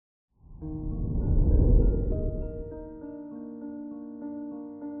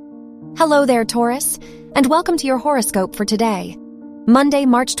Hello there, Taurus, and welcome to your horoscope for today, Monday,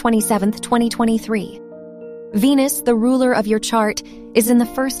 March 27th, 2023. Venus, the ruler of your chart, is in the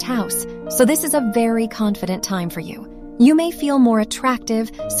first house, so this is a very confident time for you. You may feel more attractive,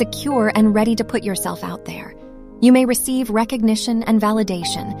 secure, and ready to put yourself out there. You may receive recognition and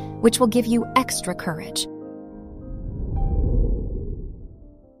validation, which will give you extra courage.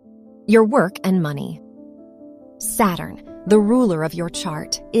 Your work and money. Saturn, the ruler of your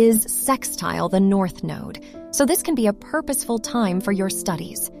chart, is sextile the North Node, so this can be a purposeful time for your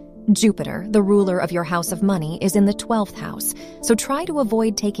studies. Jupiter, the ruler of your house of money, is in the 12th house, so try to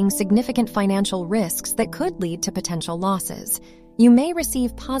avoid taking significant financial risks that could lead to potential losses. You may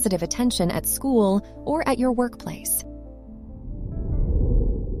receive positive attention at school or at your workplace.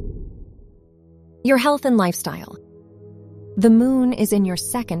 Your health and lifestyle. The moon is in your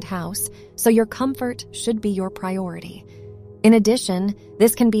second house, so your comfort should be your priority. In addition,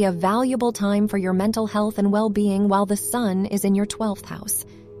 this can be a valuable time for your mental health and well-being while the sun is in your 12th house.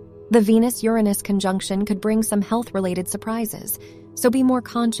 The Venus-Uranus conjunction could bring some health-related surprises, so be more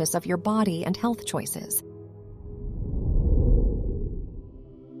conscious of your body and health choices.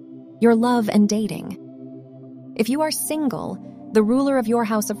 Your love and dating. If you are single, the ruler of your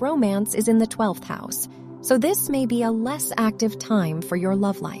house of romance is in the 12th house, so this may be a less active time for your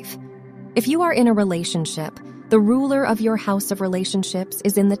love life. If you are in a relationship, the ruler of your house of relationships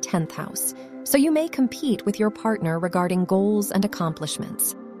is in the 10th house, so you may compete with your partner regarding goals and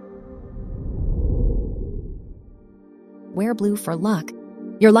accomplishments. Wear blue for luck.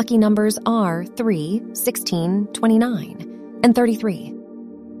 Your lucky numbers are 3, 16, 29, and 33.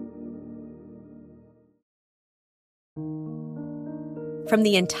 From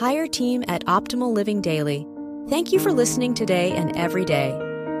the entire team at Optimal Living Daily, thank you for listening today and every day.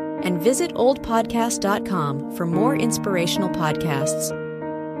 And visit oldpodcast.com for more inspirational podcasts.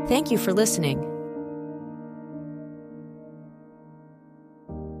 Thank you for listening.